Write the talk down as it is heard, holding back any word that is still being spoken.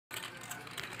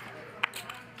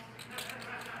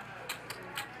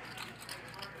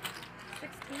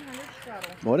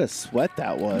What a sweat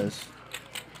that was.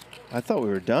 I thought we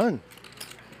were done.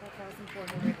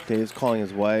 Dave's calling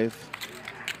his wife.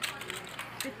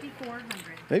 5,400.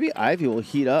 Maybe Ivy will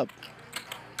heat up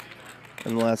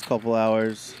in the last couple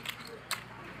hours.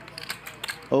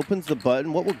 Opens the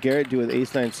button. What will Garrett do with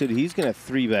ace-9 suited? He's going to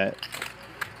 3-bet.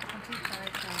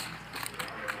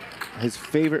 His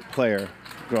favorite player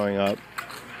growing up.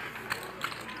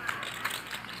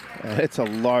 It's a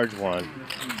large one.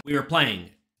 We were playing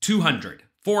 200,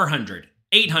 400,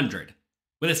 800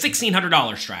 with a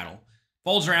 $1,600 straddle.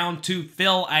 Folds around to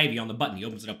Phil Ivey on the button. He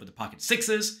opens it up with the pocket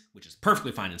sixes, which is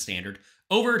perfectly fine in standard.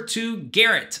 Over to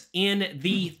Garrett in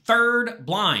the third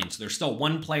blind. So there's still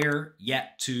one player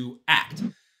yet to act.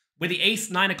 With the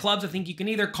ace-9 of clubs, I think you can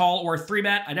either call or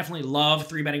 3-bet. I definitely love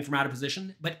 3-betting from out of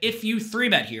position. But if you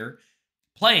 3-bet here,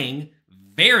 playing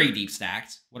very deep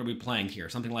stacked, what are we playing here?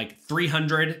 Something like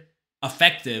 300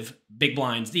 effective big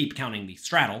blinds deep, counting the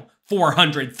straddle,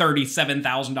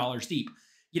 $437,000 deep.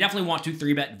 You definitely want to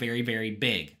 3-bet very, very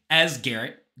big, as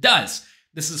Garrett does.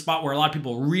 This is a spot where a lot of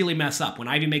people really mess up. When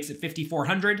Ivy makes it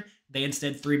 5,400, they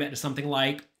instead 3-bet to something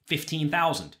like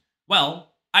 15,000. Well,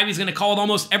 Ivy's going to call with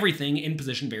almost everything in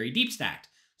position very deep stacked.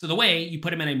 So the way you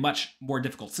put him in a much more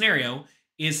difficult scenario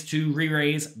is to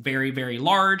re-raise very, very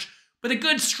large with a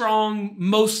good, strong,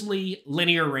 mostly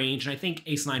linear range. And I think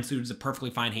ace-9 suited is a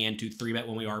perfectly fine hand to 3-bet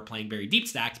when we are playing very deep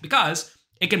stacked because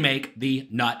it can make the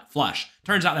nut flush.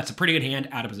 Turns out that's a pretty good hand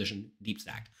out of position, deep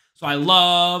stacked. So I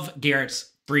love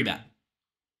Garrett's 3-bet.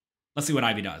 Let's see what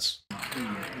Ivy does.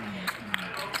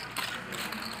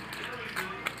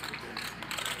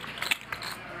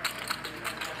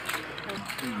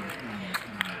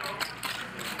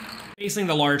 Facing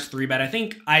the large 3-bet, I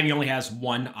think Ivy only has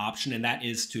one option, and that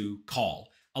is to call.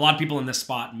 A lot of people in this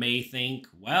spot may think,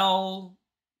 well,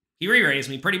 he re-raised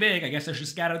me pretty big. I guess I should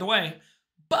just get out of the way.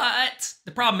 But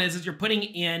the problem is you're putting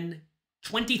in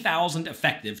 20,000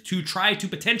 effective to try to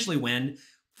potentially win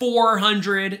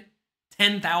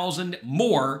 410,000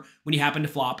 more when you happen to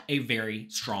flop a very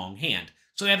strong hand.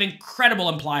 So you have incredible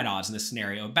implied odds in this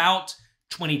scenario, about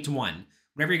 20 to 1.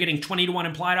 Whenever you're getting 20 to 1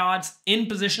 implied odds in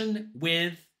position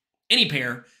with any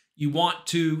pair, you want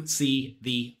to see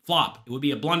the flop. It would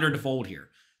be a blunder to fold here.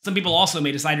 Some people also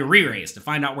may decide to re-raise to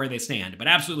find out where they stand, but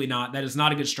absolutely not. That is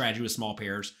not a good strategy with small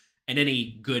pairs and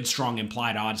any good, strong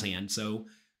implied odds hand. So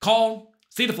call,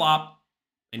 see the flop,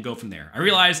 and go from there. I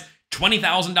realize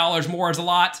 $20,000 more is a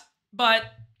lot, but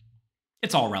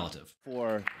it's all relative.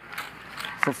 For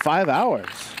 5 hours.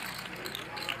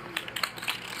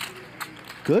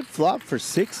 Good flop for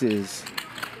sixes.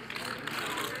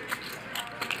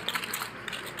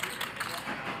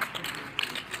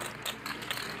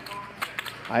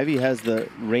 Ivy has the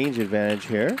range advantage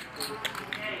here.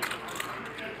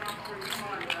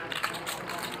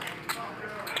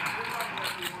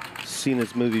 Seen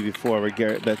this movie before where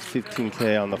Garrett bets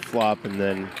 15K on the flop and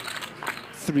then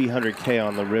 300K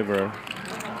on the river.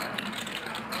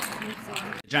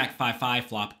 Jack 5-5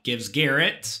 flop gives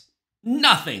Garrett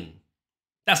nothing.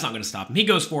 That's not going to stop him. He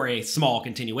goes for a small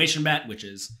continuation bet, which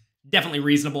is definitely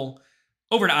reasonable.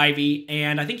 Over to Ivy,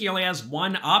 and I think he only has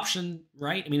one option,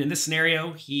 right? I mean, in this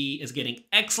scenario, he is getting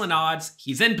excellent odds.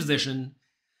 He's in position.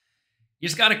 You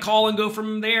just got to call and go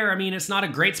from there. I mean, it's not a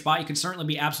great spot. You can certainly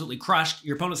be absolutely crushed.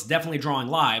 Your opponent's definitely drawing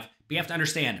live, but you have to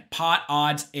understand, pot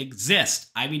odds exist.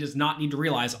 Ivy does not need to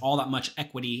realize all that much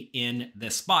equity in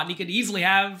this spot. And he could easily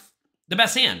have the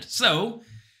best hand. So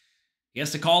he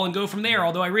has to call and go from there,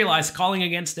 although I realize calling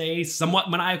against a somewhat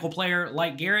maniacal player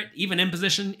like Garrett, even in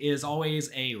position, is always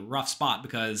a rough spot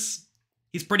because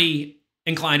he's pretty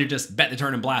inclined to just bet the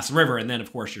turn and blast the river, and then,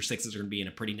 of course, your sixes are going to be in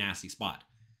a pretty nasty spot.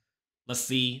 Let's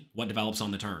see what develops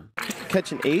on the turn.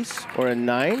 Catch an ace or a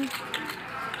 9.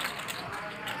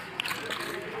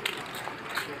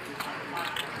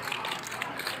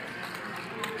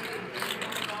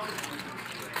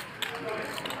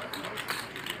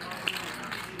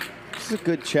 A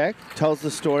good check, tells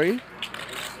the story.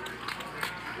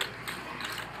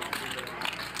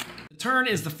 The turn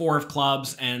is the 4 of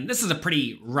clubs, and this is a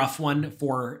pretty rough one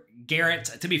for Garrett.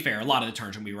 To be fair, a lot of the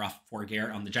turns are going to be rough for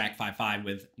Garrett on the Jack 5-5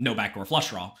 with no backdoor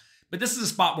flush draw. But this is a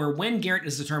spot where when Garrett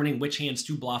is determining which hands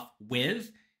to bluff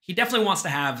with, he definitely wants to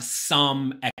have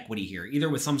some equity here, either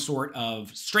with some sort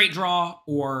of straight draw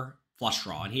or flush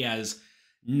draw, and he has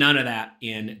none of that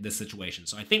in this situation.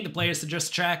 So I think the play is to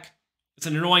just check. It's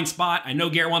an annoying spot. I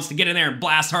know Garrett wants to get in there and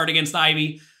blast hard against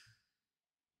Ivy,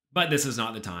 but this is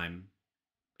not the time,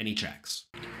 and he checks.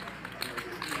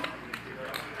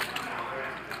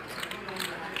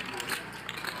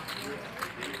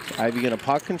 Ivy gonna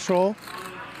pot control,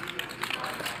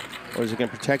 or is he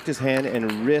gonna protect his hand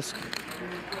and risk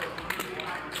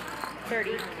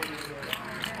 30.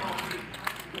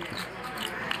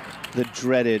 The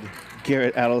dreaded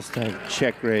Garrett Adelstein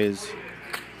check raise.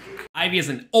 Ivey is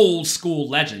an old school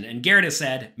legend, and Garrett has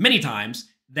said many times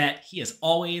that he has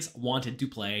always wanted to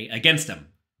play against him.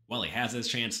 Well, he has his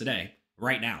chance today,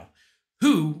 right now.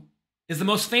 Who is the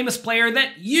most famous player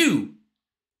that you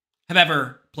have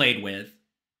ever played with?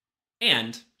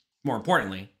 And, more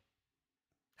importantly,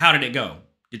 how did it go?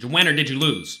 Did you win or did you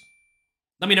lose?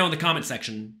 Let me know in the comment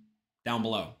section down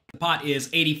below. The pot is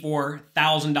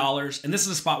 $84,000, and this is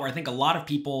a spot where I think a lot of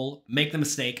people make the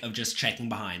mistake of just checking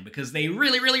behind because they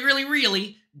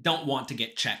really don't want to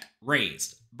get check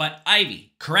raised. But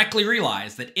Ivey correctly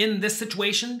realized that in this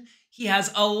situation, he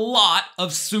has a lot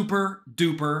of super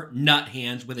duper nut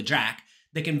hands with a jack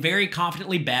that can very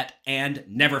confidently bet and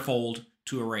never fold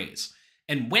to a raise.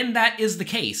 And when that is the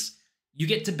case, you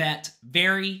get to bet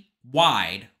very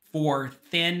wide for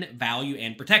thin value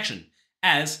and protection,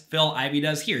 as Phil Ivey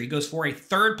does here. He goes for a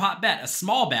third pot bet, a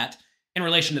small bet in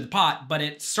relation to the pot, but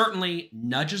it certainly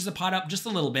nudges the pot up just a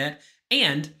little bit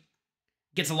and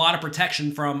gets a lot of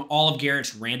protection from all of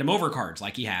Garrett's random overcards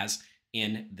like he has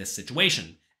in this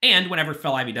situation. And whenever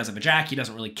Phil Ivey does have a jack, he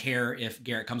doesn't really care if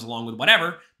Garrett comes along with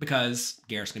whatever because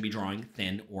Garrett's going to be drawing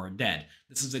thin or dead.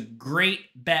 This is a great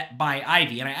bet by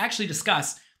Ivey, and I actually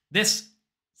discuss this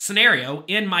scenario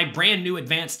in my brand new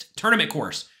advanced tournament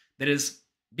course that is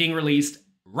being released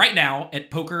right now at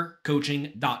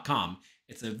pokercoaching.com.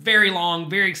 It's a very long,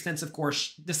 very extensive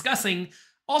course discussing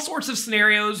all sorts of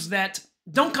scenarios that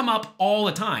don't come up all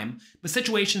the time, but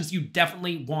situations you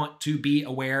definitely want to be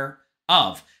aware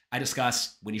of. I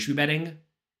discuss when you should be betting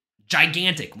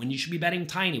gigantic, when you should be betting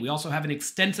tiny. We also have an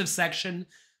extensive section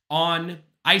on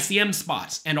ICM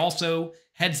spots and also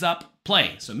heads up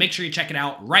play. So make sure you check it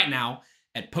out right now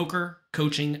at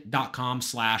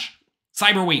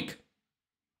pokercoaching.com/cyberweek.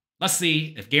 Let's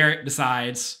see if Garrett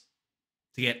decides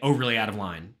to get overly out of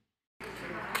line.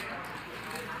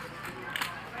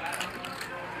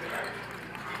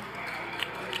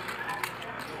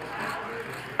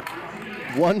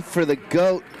 One for the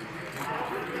GOAT.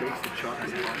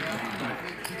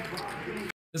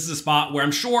 This is a spot where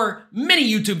I'm sure many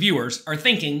YouTube viewers are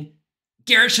thinking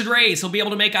Garrett should raise. He'll be able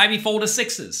to make Ivey fold to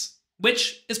sixes,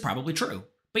 which is probably true.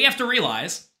 But you have to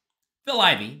realize Phil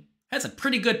Ivey has a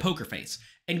pretty good poker face,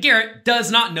 and Garrett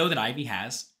does not know that Ivey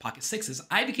has pocket sixes.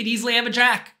 Ivey could easily have a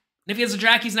jack, and if he has a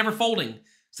jack, he's never folding.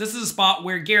 So this is a spot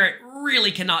where Garrett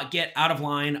really cannot get out of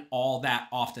line all that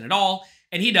often at all,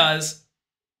 and he does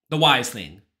the wise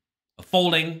thing of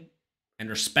folding and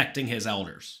respecting his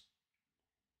elders.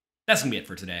 That's going to be it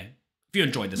for today. If you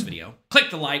enjoyed this video, click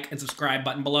the like and subscribe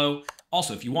button below.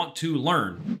 Also, if you want to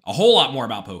learn a whole lot more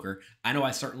about poker, I know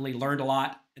I certainly learned a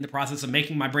lot in the process of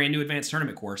making my brand new advanced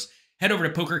tournament course, head over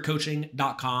to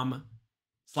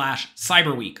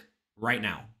pokercoaching.com/cyberweek right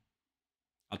now.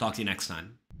 I'll talk to you next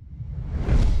time.